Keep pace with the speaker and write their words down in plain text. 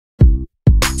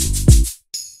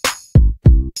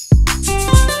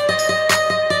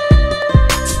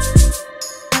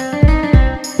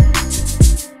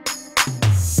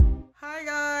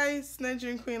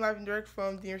Dream Queen, live and direct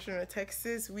from the University of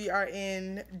Texas. We are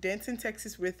in Denton,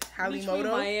 Texas with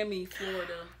Halimoto. Miami,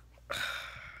 Florida.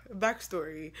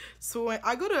 Backstory. So when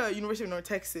I go to University of North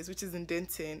Texas, which is in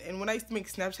Denton, and when I used to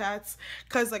make Snapchats,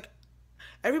 because like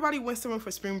everybody went somewhere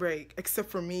for spring break except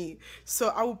for me, so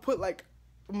I would put like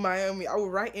Miami. I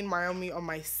would write in Miami on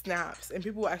my snaps, and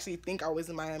people would actually think I was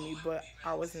in Miami, but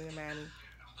I wasn't in Miami.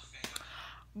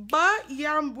 But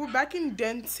yeah, we're back in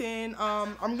Denton.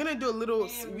 I'm gonna do a little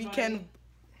weekend.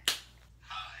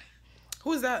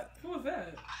 Who's that? Who is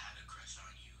that?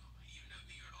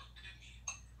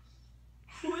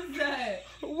 Who is that?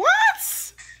 What?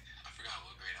 I forgot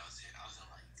what grade I was in. I was in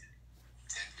like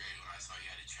 10th grade when I saw you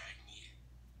at a track meet.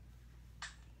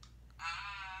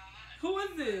 Who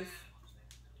is this?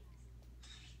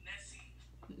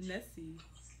 Nessie.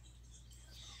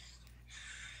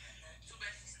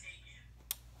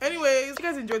 Anyways, you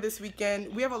guys enjoyed this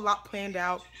weekend. We have a lot planned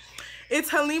out. It's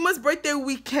Halima's birthday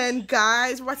weekend,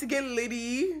 guys. We're about to get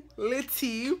litty. Yeah,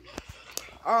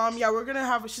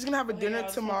 she's gonna have a dinner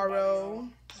tomorrow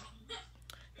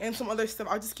and some other stuff.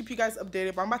 I'll just keep you guys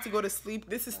updated, but I'm about to go to sleep.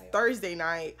 This is Thursday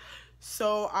night,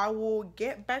 so I will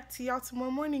get back to y'all tomorrow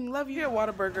morning. Love you. Here at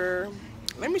Whataburger.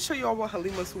 Let me show you all what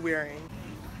Halima's wearing.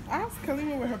 Ask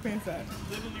Halima where her pants at.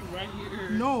 Literally right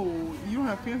here. No, you don't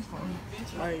have pants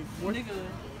on. Like, what? Nigga.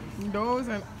 Those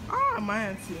and my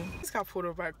auntie. He's got pulled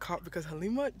over by a cop because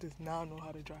Halima does not know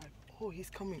how to drive. Oh, he's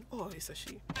coming. Oh, it's a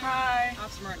she. Hi.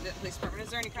 Officer Martin, Police Department.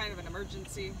 Is there any kind of an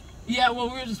emergency? Yeah, well,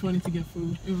 we were just wanting to get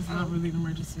food. It was not really an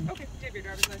emergency. Okay. Do you have your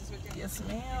driver's license with you? Yes,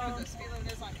 You know ma'am. what the speed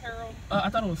limit is on Carroll? I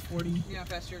thought it was 40. You know how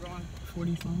fast you're going?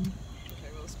 40 something.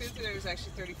 Okay, well, the speed today was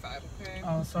actually 35, okay?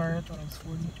 Oh, sorry. I thought it was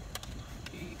 40.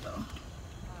 Here you go.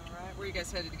 Alright, where you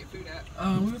guys headed to get food at?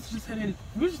 We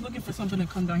were just looking for something to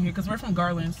come down here because we're from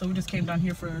Garland, so we just came down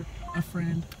here for a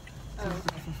friend. So we're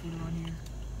looking for food around here.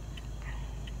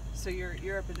 So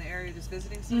you're up in the area just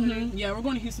visiting somebody? Yeah, we're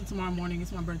going to Houston tomorrow morning.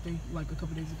 It's my birthday, like a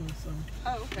couple days ago. So.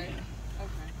 Oh, okay.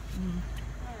 Okay.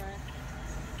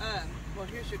 Alright. Well,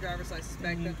 here's your driver's license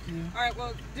back then. Alright,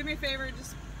 well, do me a favor,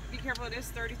 just be careful. It is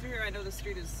 33 here. I know the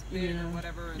street is big or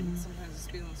whatever, and sometimes the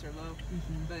speed limits are low.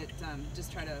 But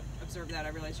just try to observe that. I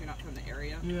realize you're not from the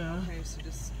area. Yeah. Okay, so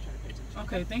just try to pay attention.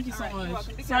 Okay, thank you so much. You're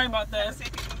welcome. Be Sorry careful. about that. Have a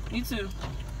safe evening. You too.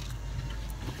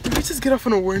 Did we just get off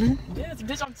on a warning? Yes,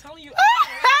 bitch, I'm telling you.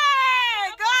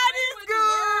 Hey, God is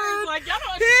good. Like, y'all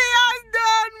don't He has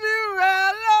done me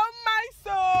well, oh my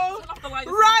soul. turn off the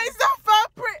lights. Rise up,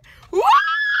 what?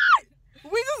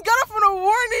 We just got off on a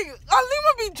warning.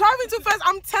 Halima be driving too fast.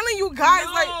 I'm telling you guys,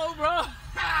 No, bro.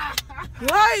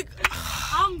 like.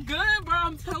 I'm good, bro.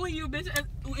 I'm telling you, bitch.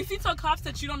 If you tell cops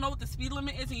that you don't know what the speed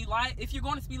limit is and you lie, if you're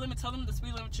going to speed limit, tell them the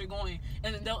speed limit you're going,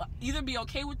 and then they'll either be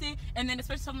okay with it, and then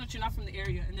especially tell them that you're not from the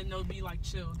area, and then they'll be like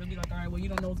chill. They'll be like, all right, well, you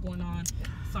don't know what's going on.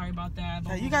 Sorry about that.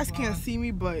 Blah, You blah, guys blah. can't see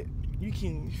me, but you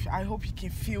can. I hope you can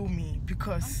feel me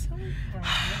because I'm telling you, bro,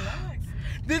 relax.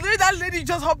 that lady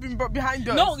just hopping behind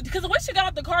us. No, because the way she got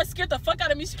out the car scared the fuck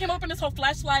out of me. She came up in this whole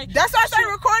flashlight. That's why I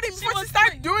started recording before she was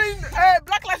started quick. doing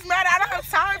Black Lives Matter. I don't have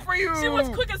time for you. She was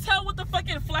quick as hell with the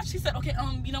fucking flash. She said, okay,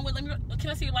 you know what? Can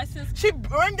I see your license? She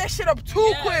burned that shit up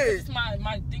too quick. It's my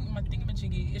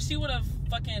thingamajiggy. If she would have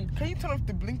fucking. Can you turn off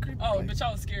the blinker? Oh, please? bitch,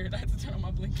 I was scared. I had to turn on my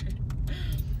blinker.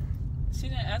 She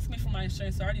didn't ask me for my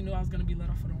insurance, so I already knew I was gonna be let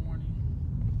off with a warning.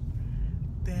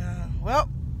 Damn. Well,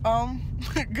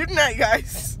 good night,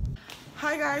 guys.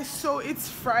 Hi, guys. So it's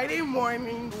Friday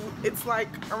morning. It's like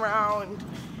around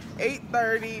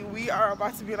 8:30. We are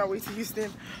about to be on our way to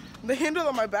Houston. The handle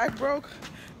on my back broke,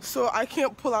 so I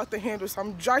can't pull out the handle. So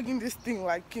I'm dragging this thing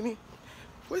like,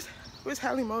 where's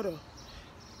Halimoto?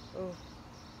 Oh.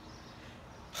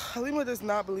 Halima does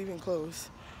not believe in clothes.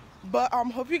 But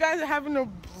hope you guys are having a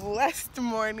blessed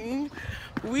morning.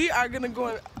 We are gonna go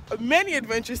on many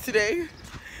adventures today,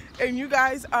 and you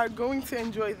guys are going to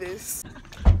enjoy this.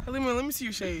 Halima, let me see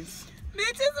your shades.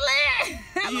 Bitch is lit!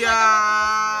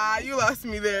 Yeah, you lost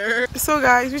me there. So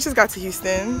guys, we just got to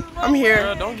Houston. I'm here.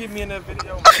 Girl, don't get me in that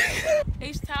video.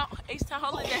 H-Town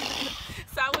holiday.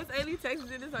 Southwest 80 Texas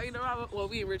in this, you know how, well,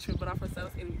 we in Richmond, but I'm from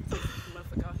Southwest 80 Texas.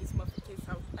 Motherfucker, he's motherfucking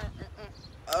South.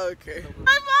 Okay.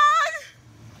 Hi, Mom!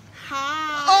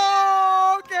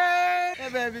 Hi. Okay. Hey,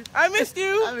 baby. I missed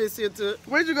you. I miss you too.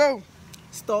 Where'd you go?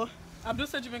 Store? Abdul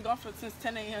said you've been gone since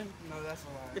 10 a.m. No, that's a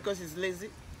lie. Because he's lazy.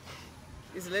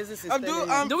 He's lazy since Abdul, 10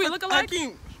 a.m. Do we look alike?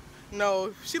 Hakeem.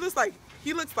 No, he looks like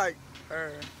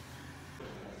her.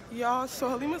 Y'all, so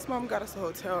Halima's mom got us a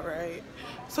hotel, right?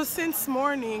 So since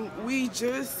morning, we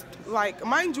just, like,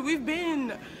 mind you, we've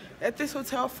been at this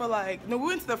hotel for like, no, we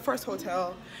went to the first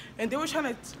hotel, and they were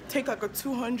trying to take like a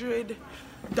 $200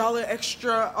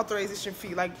 extra authorization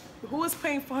fee. Like, who is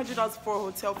paying $400 for a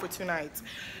hotel for 2 nights?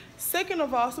 Second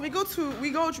of all, so we go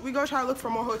try to look for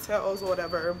more hotels or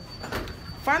whatever.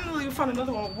 Finally, we found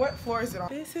another one. What floor is it on?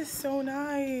 This is so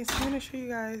nice. I'm gonna show you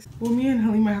guys. Well, me and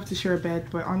Halima have to share a bed,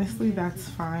 but honestly, that's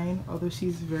fine. Although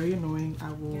she's very annoying,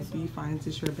 I will be fine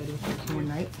to share a bed for 1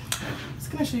 night. I'm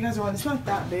just gonna show you guys around. It's not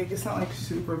that big. It's not like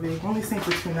super big. We're only staying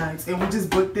for 2 nights, and we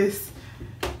just booked this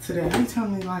today. How are you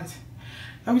telling me lies?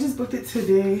 And we just booked it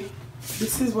today.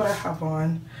 This is what I have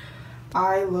on.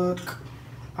 I look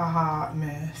a hot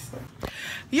mess.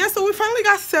 Yeah, so we finally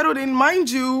got settled in. Mind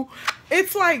you,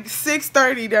 it's like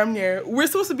 6:30 damn near. We're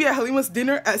supposed to be at Halima's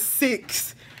dinner at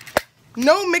 6.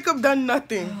 No makeup done,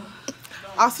 nothing.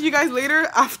 I'll see you guys later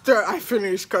after I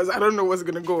finish because I don't know what's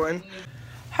gonna go on.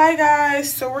 Hi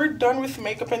guys, so we're done with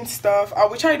makeup and stuff.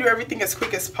 We try to do everything as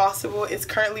quick as possible. It's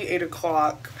currently 8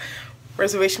 o'clock.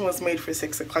 Reservation was made for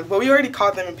 6 o'clock, but we already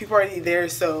called them and people are already there,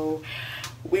 so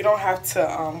we don't have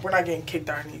to, we're not getting kicked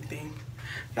or anything.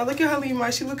 Now look at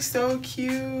Halima, she looks so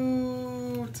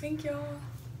cute. Thank y'all.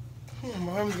 My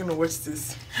mom's gonna watch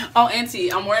this. Oh,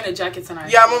 Auntie, I'm wearing a jacket tonight.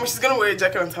 Yeah, mom, she's gonna wear a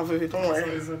jacket on top of it. Don't worry.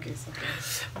 It's okay, it's okay.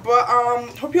 But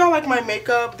hope y'all like my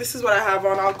makeup. This is what I have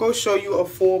on. I'll go show you a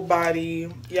full body.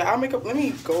 Yeah, our makeup. Let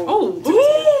me go. Oh,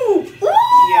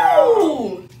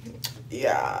 yeah,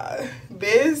 yeah.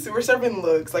 This we're serving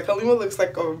looks. Like Halima looks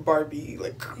like a Barbie.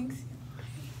 Like,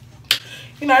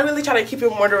 you know, I really try to keep it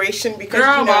in moderation because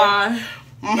girl, you know,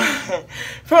 I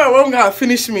feel like my mom gonna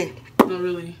finish me. No,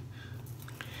 really.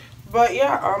 But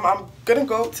yeah, I'm gonna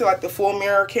go to like the full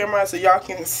mirror camera so y'all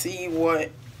can see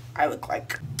what I look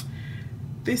like.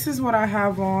 This is what I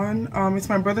have on. It's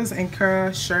my brother's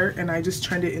Ankara shirt and I just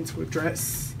turned it into a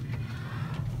dress.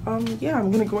 Yeah,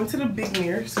 I'm gonna go into the big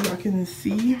mirror so y'all can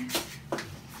see.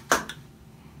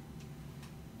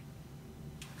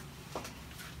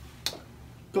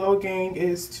 Glow gang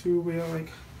is too real, like,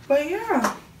 but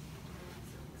yeah.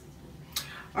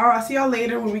 I'll see y'all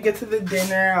later when we get to the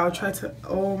dinner. I'll try to,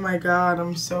 oh my god,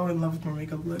 I'm so in love with my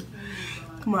makeup look.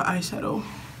 Look at my eyeshadow.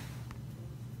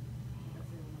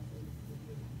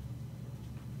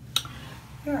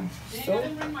 Yeah, so. I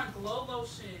didn't bring my glow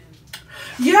lotion.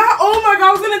 Yeah, oh my god,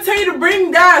 I was gonna tell you to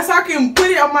bring that so I can put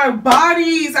it on my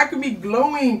body so I can be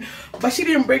glowing. But she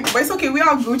didn't bring it. But it's okay, we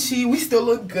all Gucci. We still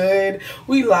look good.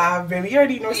 We live, baby. You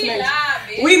already know it's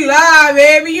We live,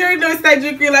 baby. You already know it's that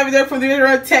drink we live there from the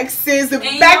River, Texas. The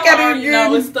and back at it again.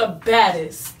 No, it's the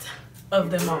baddest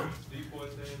of them all.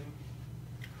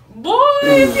 Boy,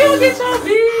 if you don't get your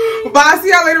beat. But I'll see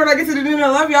y'all later when I get to the dinner. I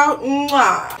love y'all.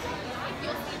 Mwah.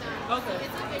 Okay.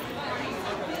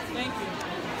 Thank you.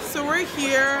 So we're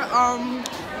here.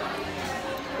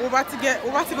 We're about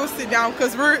to go sit down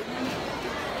because we're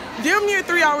damn near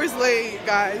 3 hours late,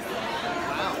 guys.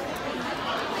 Wow.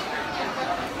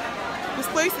 This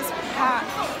place is packed.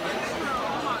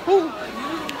 Ooh,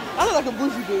 I look like a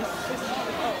bougie bitch.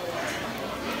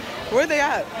 Where they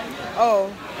at?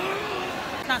 Oh.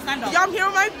 Yeah, I'm here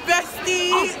with my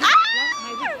bestie. Oh. Ah!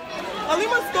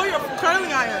 Halima stole your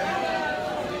curling iron.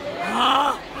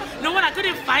 No one, I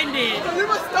couldn't find it.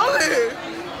 Halima stole it.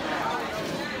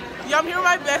 Yeah, I'm here with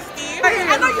my bestie.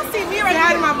 I know you see me right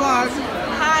now in my vlog.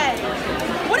 Hi.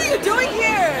 What are you doing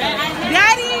here?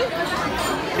 Daddy?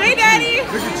 Hey, Daddy.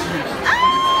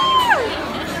 Ah!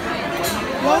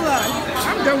 Lola,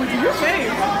 I'm done with you. You're fake.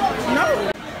 No.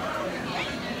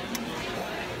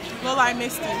 Lola, I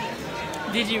missed you.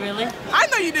 Did you really? I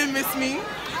know you didn't miss me.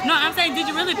 No, I'm saying, did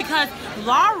you really? Because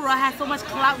Laura has so much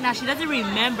clout now, she doesn't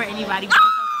remember anybody. Ah!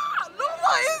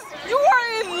 Lola, you are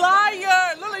a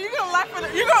liar. Lola, you're gonna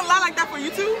lie like that for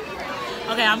YouTube?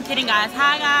 Okay, I'm kidding, guys.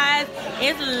 Hi, guys.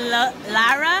 It's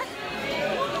Lara.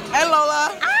 And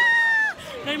Lola. Ah!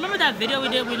 Now, remember that video we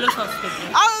did? We looked so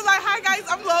stupid. I was like, hi, guys,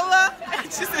 I'm Lola.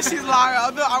 And she said she's Lara,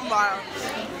 although I'm Lara.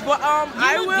 But,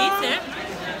 you look decent.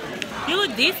 You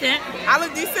look decent. I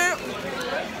look decent?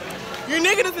 Your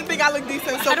nigga doesn't think I look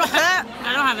decent, so I don't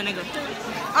have a nigga.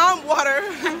 I'm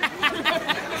water.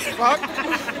 Fuck.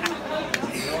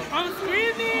 I'm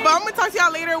screaming. But I'm gonna talk to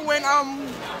y'all later when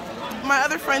my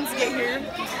other friends get here.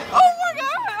 Oh my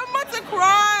god, I'm about to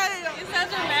cry. It's so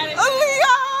dramatic.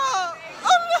 Aaliyah!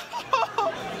 Oh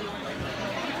no!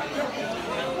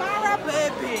 Lara,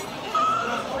 baby.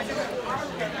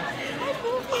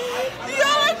 Yo,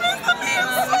 I miss Aaliyah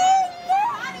so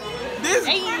much. This.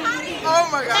 Oh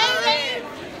my god. Hey.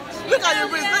 Look at your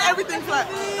wrist. Look, everything flat.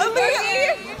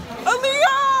 Aaliyah!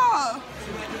 Aaliyah!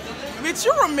 Bitch,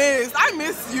 you were missed. I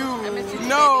miss you.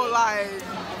 No, like.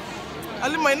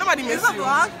 Nobody missed you.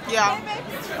 Vlog? Yeah.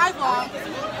 Hi, vlog.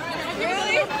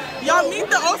 Really? Y'all meet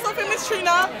the also famous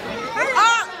Trina.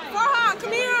 Farhan,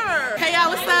 come here. Hey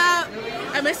y'all, what's up?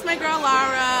 I miss my girl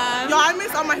Lara. Yo, I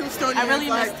miss all my Houstonians. I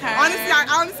really like, missed her.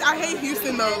 Honestly, I hate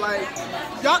Houston though. Like,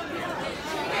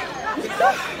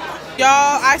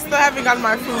 y'all, I still haven't gotten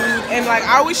my food, and like,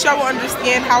 I wish y'all would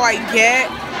understand how I get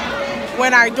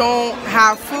when I don't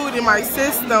have food in my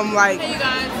system. Like, Hey you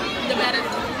guys, the baddest.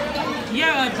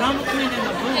 You're a drama queen in the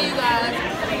room. Hey you guys,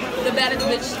 the baddest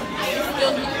bitch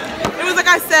still here. it was like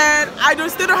I said,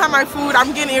 still don't have my food.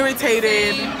 I'm getting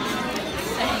irritated.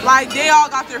 Like, they all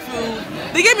got their food.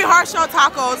 They gave me hard shell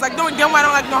tacos. Like, don't I don't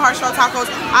like no hard shell tacos.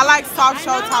 I like soft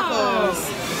shell tacos.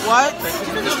 What?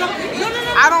 No.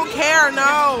 I don't care,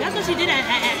 no. That's what she did at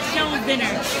Shell's dinner.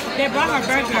 They brought her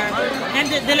burger, and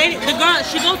the girl,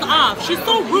 she goes off. She's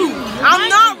so rude. I'm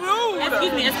not rude.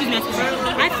 Excuse me.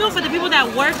 I feel for the people that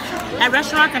work at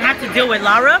restaurants and have to deal with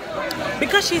Lara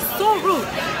because she's so rude.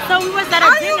 So we was at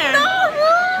a dinner.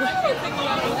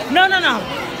 No.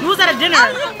 We was at a dinner.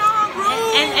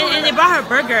 And they brought her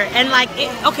burger, and like,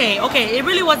 okay, it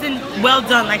really wasn't well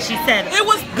done, like she said. It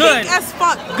was good pink as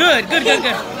fuck. Good.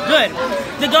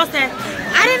 The girl said,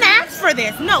 I didn't ask for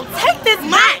this. No, take this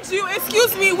back. Mind you,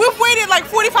 excuse me, we've waited like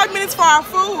 45 minutes for our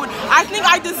food. I think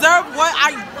I deserve what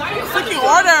I freaking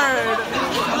ordered.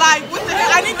 Like, what the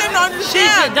hell? I need them to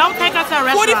understand. Don't take us to a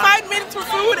restaurant. 45 minutes for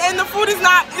food, and the food is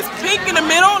it's pink in the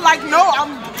middle. Like, no,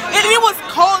 it was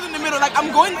cold in the middle. Like,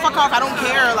 I'm going the fuck off. I don't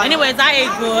care. Like, anyways, I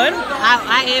ate good.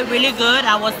 I ate really good.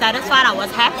 I was satisfied. I was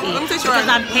happy Let me taste because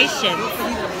yours. I'm patient,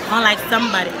 unlike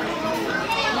somebody.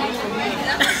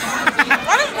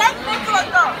 why does that look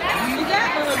like that? Is that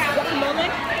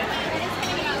guacamole?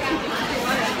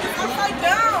 It's upside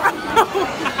down.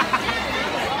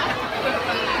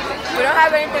 We don't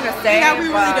have anything to say. Yeah, we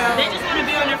really don't. They just want to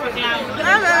be on there for clout.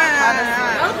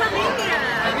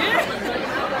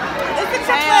 It's a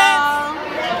chocolate.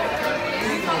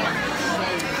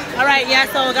 All right, yeah.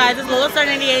 So guys, it's Lola Star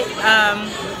 98.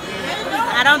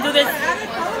 I don't do this.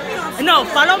 No,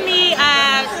 follow me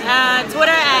at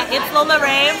Twitter at It's Lola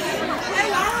Ray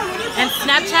and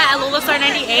Snapchat at Lola Star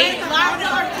 98.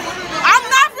 I'm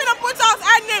not gonna put y'all's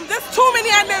ad names. There's too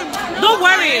many ad names. Don't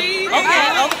worry.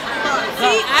 Okay.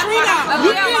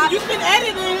 You can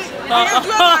edit it. And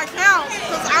you have my account,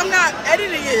 because I'm not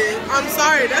editing it. I'm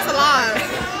sorry, that's a lie.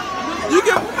 You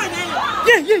can put my name.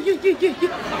 Yeah.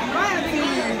 My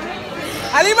auntie.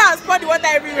 I leave my spot what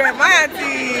everywhere. My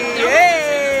auntie.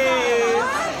 Hey.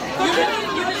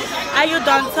 Are you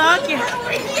done talking?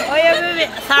 Oh yeah, baby.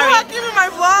 Sorry. You're not giving my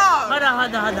vlog. Hold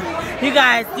on. You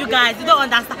guys, you don't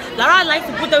understand. Lara likes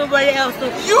to put everybody else. So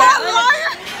You are a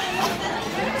liar.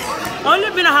 only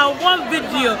been on one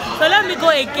video, so let me go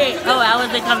again. Oh, I was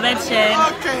at convention,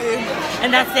 Okay.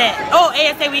 and that's it. Oh,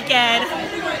 ASA weekend.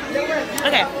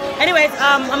 Okay. Anyways,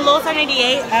 I'm Lola Star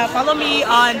 98. Follow me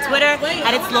on Twitter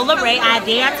at It's Lola Ray. I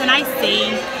dare tonight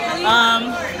sing.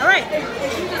 All right.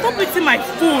 Stop eating my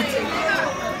food.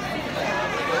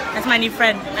 That's my new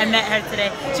friend. I met her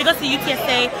today. She goes to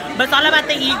UTSA, but it's all about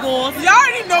the Eagles. Y'all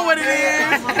already know what it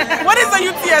is. What is a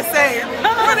UTSA?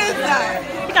 What is that?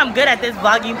 I think I'm good at this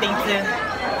vlogging thing too.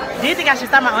 Do you think I should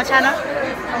start my own channel?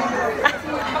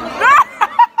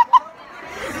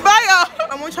 Bye, y'all.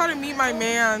 I'm gonna try to meet my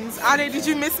mans. Ade, did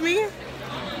you miss me?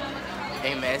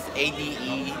 Hey man, it's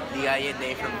ADEDIA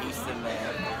Day from Houston, man.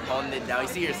 Holding it down. You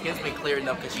see, your skin's been clear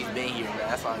enough because she's been here, man.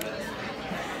 That's all it is.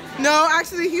 No,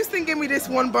 actually, Houston gave me this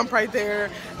one bump right there.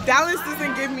 Dallas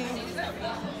doesn't give me.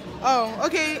 Oh,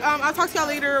 okay. I'll talk to y'all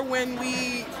later when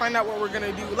we find out what we're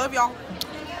gonna do. Love y'all.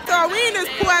 So we in this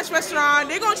cool ass restaurant.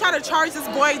 They're gonna try to charge this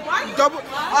boy double.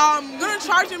 Gonna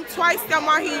charge him twice the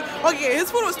amount he. Okay, his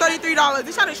food was $33.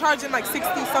 They try to charge him like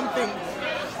 60 something.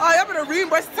 Oh, y'all better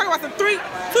reimburse. Talk about some 2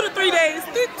 to 3 days.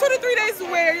 2 to 3 days to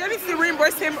where y'all need to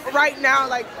reimburse him right now.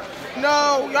 Like,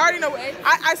 no, you already know.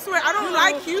 I swear, I don't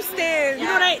like Houston. You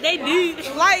know they do.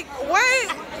 Like,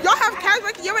 what? Y'all have cash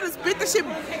back. You better spit the shit,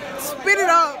 spit it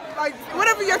up. Like,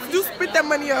 whatever you have to do, spit that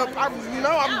money up. I'm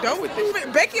done with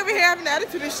it. Becky over here having an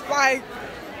attitude. It's like,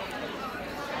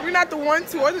 we're not the 1,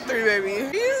 2, or the 3, baby.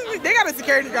 They got a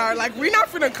security guard. Like, we're not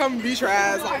finna come beat your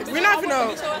ass. Like, we're not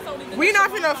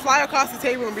finna fly across the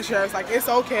table and beat your ass. Like, it's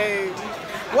okay.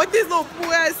 What this little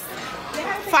cool ass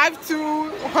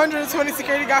 5'2", 120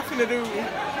 security guy finna do?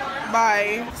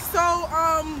 Bye. So,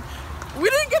 we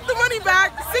didn't get the money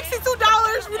back.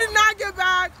 $62 we did not get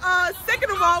back. Second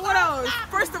of all, what else?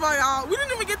 First of all, y'all, we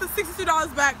didn't even get the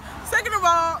 $62 back. Second of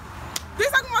all, they're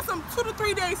talking about some 2 to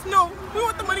 3 days. No, we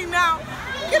want the money now.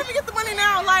 We can't even get the money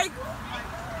now. Like,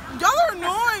 y'all are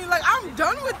annoying. Like, I'm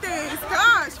done with this.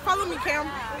 Gosh, follow me, Cam.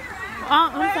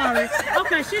 I'm sorry.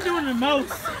 Okay, she's doing the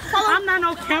most. I'm not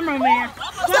no cameraman.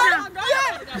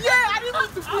 Yeah, I didn't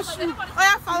mean to push you. Oh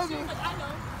yeah, follow me.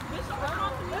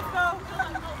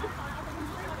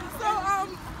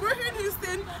 We're here in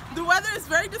Houston. The weather is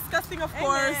very disgusting, of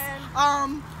course.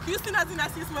 Houston has the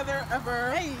nastiest weather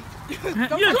ever. Hey, don't do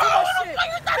that shit.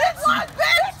 That's one,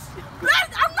 bitch.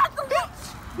 Bitch, I'm not the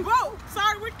bitch. Whoa,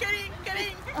 sorry, we're kidding.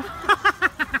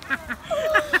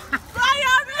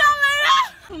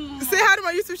 Say hi to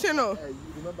my YouTube channel. Hey, you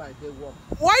remember I did walk.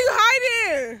 Why are you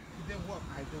hiding? I did walk.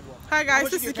 Hi guys,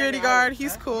 this is security guard.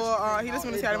 He's cool. He just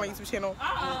want to say hi to my YouTube channel.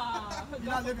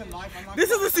 You're not living life.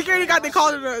 This is the security guard they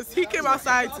called us. He came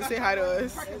outside to say hi to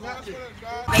us.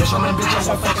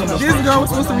 This girl was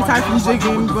supposed to be typing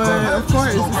jigging, but of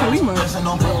course, it's Halima.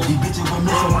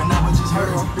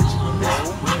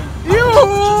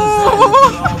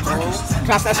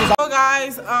 So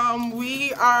guys,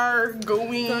 we are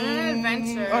going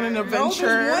on an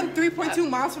adventure. 3.2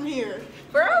 miles from here.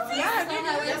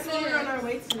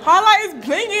 Hala is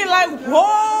blinging like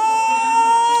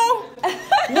whoa!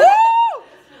 Woo!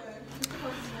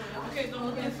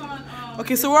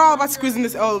 Okay, so we're all about to squeeze in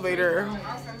this elevator.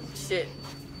 Shit.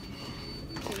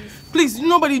 Please,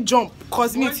 nobody jump,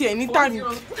 cause me here anytime.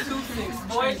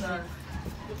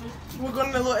 We're going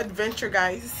on a little adventure,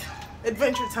 guys.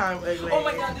 Adventure time. Oh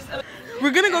my god,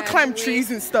 we're gonna go climb trees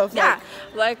and stuff. Yeah,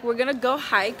 like we're gonna go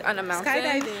hike on a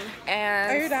mountain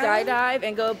and skydive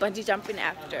and go bungee jumping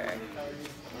after.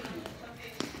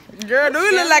 Girl, do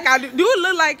you look like I do? Do you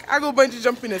look like I go bungee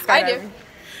jumping and skydiving? I do.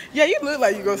 Yeah, you look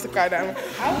like you go skydiving.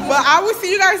 But I will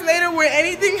see you guys later when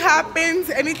anything happens,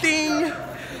 anything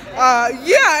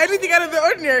anything out of the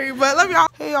ordinary. But love y'all.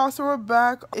 Hey y'all, so we're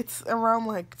back. It's around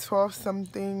like 12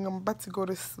 something. I'm about to go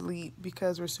to sleep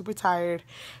because we're super tired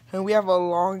and we have a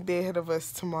long day ahead of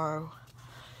us tomorrow.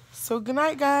 So good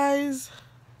night, guys.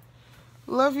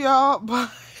 Love y'all. Bye.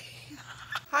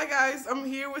 Hi guys, I'm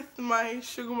here with my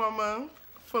sugar mama,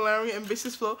 Falari,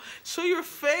 Ambitious Flow. Show your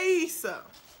face. I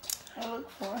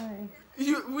look fine.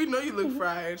 We know you look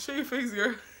fried. Show your face,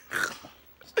 girl.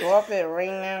 Go up it right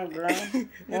now, girl.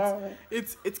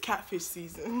 It's catfish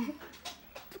season.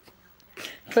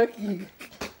 Fuck you.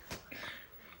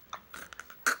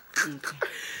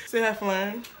 Say hi,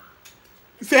 Falari.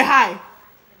 Say hi.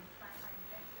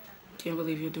 Can't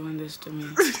believe you're doing this to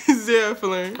me. Say hi,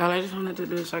 Falari. All I just wanted to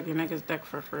do is suck your nigga's dick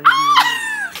for free.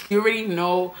 You already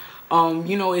know,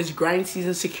 it's grind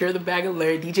season. Secure the bag of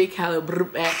Larry. DJ Khaled,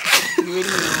 back. You already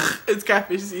know. It's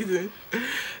catfish season.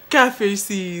 Catfish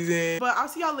season. But I'll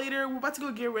see y'all later. We're about to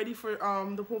go get ready for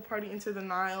the pool party Into the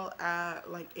Nile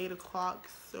at like 8 o'clock.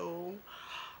 So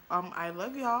I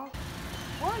love y'all.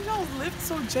 Why are y'all's lift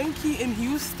so janky in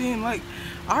Houston? Like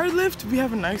our lift, we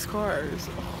have nice cars.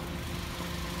 Oh.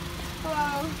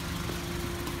 Hello.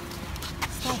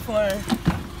 So fun.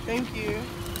 Thank you.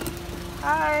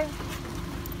 Hi.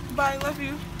 Bye. Love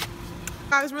you.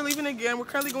 Guys, we're leaving again. We're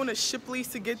currently going to Shipley's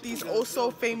to get these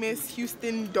also famous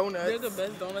Houston donuts. They're the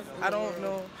best donuts in the I don't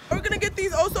know. We're gonna get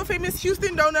these also famous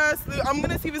Houston donuts. I'm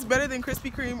gonna see if it's better than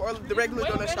Krispy Kreme or the regular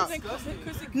donut shop.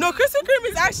 No, Krispy Kreme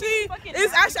is actually,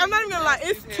 I'm not even gonna lie,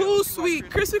 it's too sweet.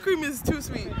 Krispy Kreme is too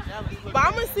sweet. But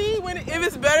I'm gonna see if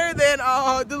it's better than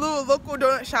the little local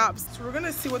donut shops. So we're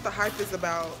gonna see what the hype is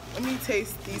about. Let me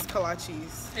taste these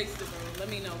kolaches. Taste it, bro. Let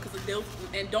me know, cause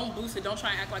and don't boost it. Don't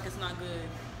try and act like it's not good.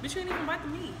 Bitch, you ain't even bite the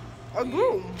meat. A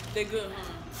groom. They good,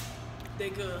 huh? They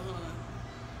good, huh?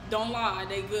 Don't lie,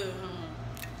 they good, huh?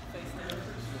 Face down.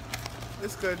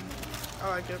 It's good. I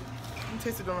like it. Let me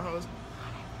taste the donut hose.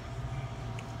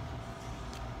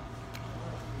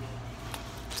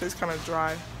 Tastes kind of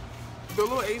dry. The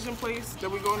little Asian place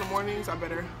that we go in the mornings are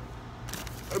better.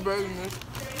 They're better than this.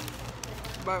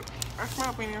 But that's my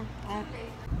opinion.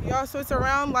 Y'all, so it's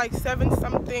around like 7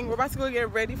 something. We're about to go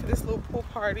get ready for this little pool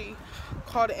party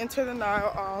called Enter the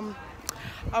Nile.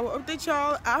 I will update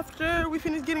y'all after we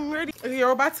finish getting ready. Okay,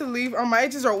 we're about to leave. My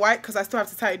edges are white because I still have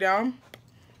to tie it down.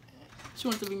 She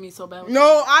wants to be me so bad.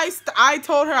 No, I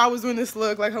told her I was doing this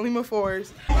look like Halima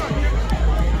Forrest. So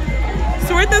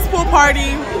we're at this pool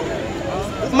party.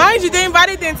 Mind you, they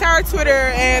invited the entire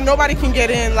Twitter and nobody can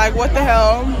get in. Like, what the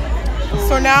hell?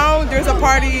 So now there's a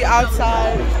party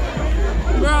outside.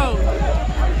 Bro.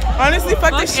 Honestly,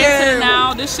 fuck this shit.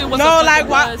 Now, this shit was no, like,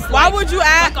 why would you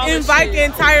invite the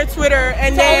entire Twitter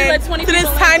and then to this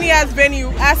tiny ass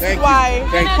venue? Ask me why.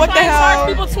 What the hell? Charge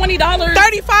people $20.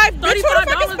 $35. Bitch, who the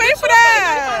fuck is paying for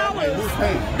that?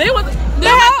 They was. The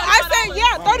hell? I said,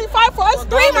 yeah, 35 for us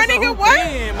three, my nigga. What?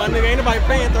 My nigga, ain't nobody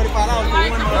paying $35 for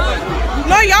one.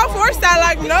 No, y'all forced that.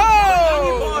 Like, no.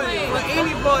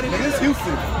 Anybody. This is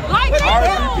Houston. Like,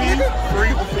 RSVP,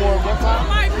 3 before what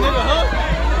time? Nigga, huh?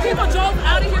 People drove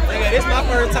out of here. Nigga, this my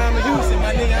first time in Houston,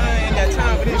 my nigga. I ain't got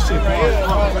time for this shit right here.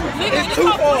 Nigga, It's too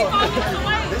far.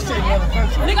 This shit another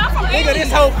country. Nigga, I'm from Nigga,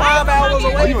 this whole 5 hours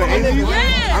away. Oh, you in Asia?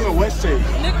 Yeah. I'm in West Chase.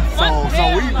 Nigga,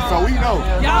 So we know.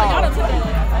 Y'all done took it.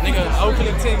 Nigga,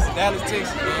 Oakland, Texas, Dallas,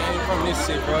 Texas. Man, you from this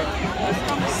shit, bro.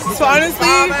 So honestly,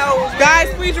 guys,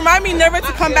 please remind me never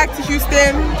to come back to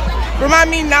Houston.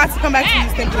 Remind me not to come back to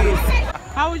Houston, please.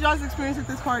 How was y'all's experience at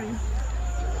this party?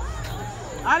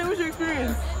 Adi, what's your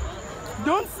experience?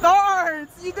 Don't start.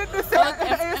 You did this.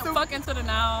 Fuck into the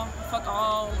now. Fuck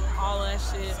all that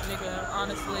shit, nigga.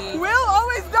 Honestly. Will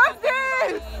always does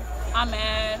this. I'm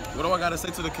mad. What do I gotta say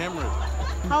to the camera?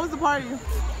 How was the party?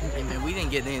 Hey man, we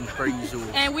didn't get in per usual.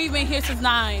 And we've been here since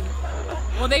 9.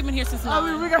 Well, they've been here since 9.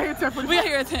 I mean, we got here at 10. We got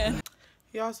here at 10.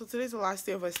 Y'all, so today's the last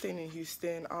day of us staying in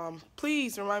Houston.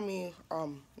 Please remind me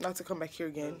not to come back here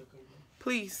again.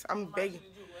 Please, I'm begging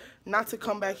not to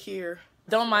come back here.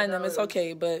 Don't mind them, it's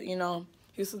okay, but you know,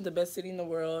 Houston's the best city in the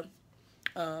world.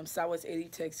 Southwest 80,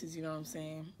 Texas, you know what I'm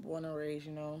saying? Born and raised,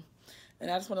 you know. And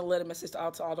I just want to let a message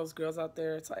out to all those girls out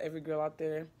there, to every girl out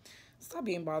there. Stop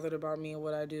being bothered about me and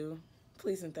what I do.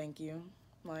 Please and thank you.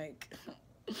 Like,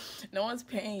 no one's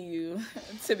paying you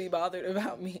to be bothered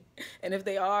about me. And if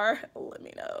they are, let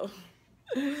me know.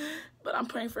 But I'm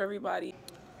praying for everybody.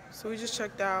 So we just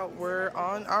checked out. We're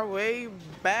on our way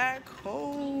back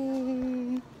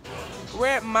home. We're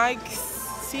at Mike's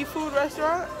seafood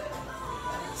restaurant.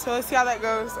 So let's see how that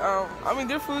goes. I mean,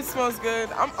 their food smells good.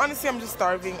 I'm just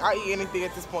starving. I eat anything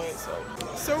at this point.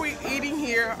 So we're eating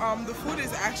here. The food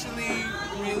is actually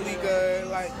really good.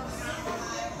 Like,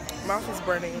 mouth is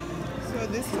burning. So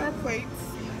this is our plates.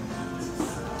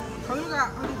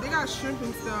 They got shrimp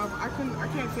and stuff. I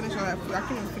can't finish all that food. I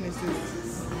can't even finish this.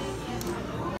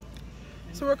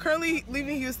 So we're currently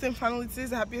leaving Houston. Finally,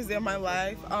 today's the happiest day of my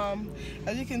life.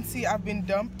 As you can see, I've been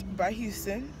dumped by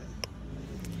Houston.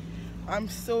 I'm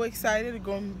so excited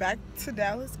going back to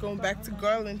Dallas, going back to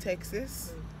Garland,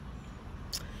 Texas.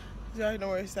 You already know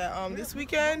where it's at. This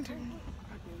weekend,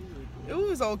 it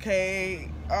was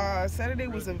okay. Saturday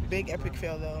was a big epic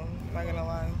fail though, not gonna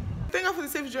lie. Thank God for the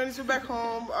safe journey. We're back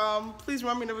home. Please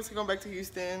remind me never to come back to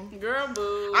Houston. Girl,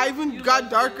 boo. I even got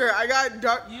darker. I got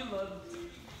dark. You love it.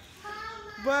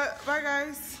 But bye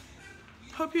guys.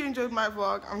 Hope you enjoyed my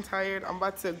vlog. I'm tired. I'm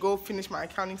about to go finish my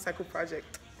accounting cycle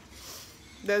project.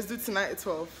 That's due tonight at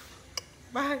 12.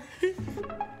 Bye.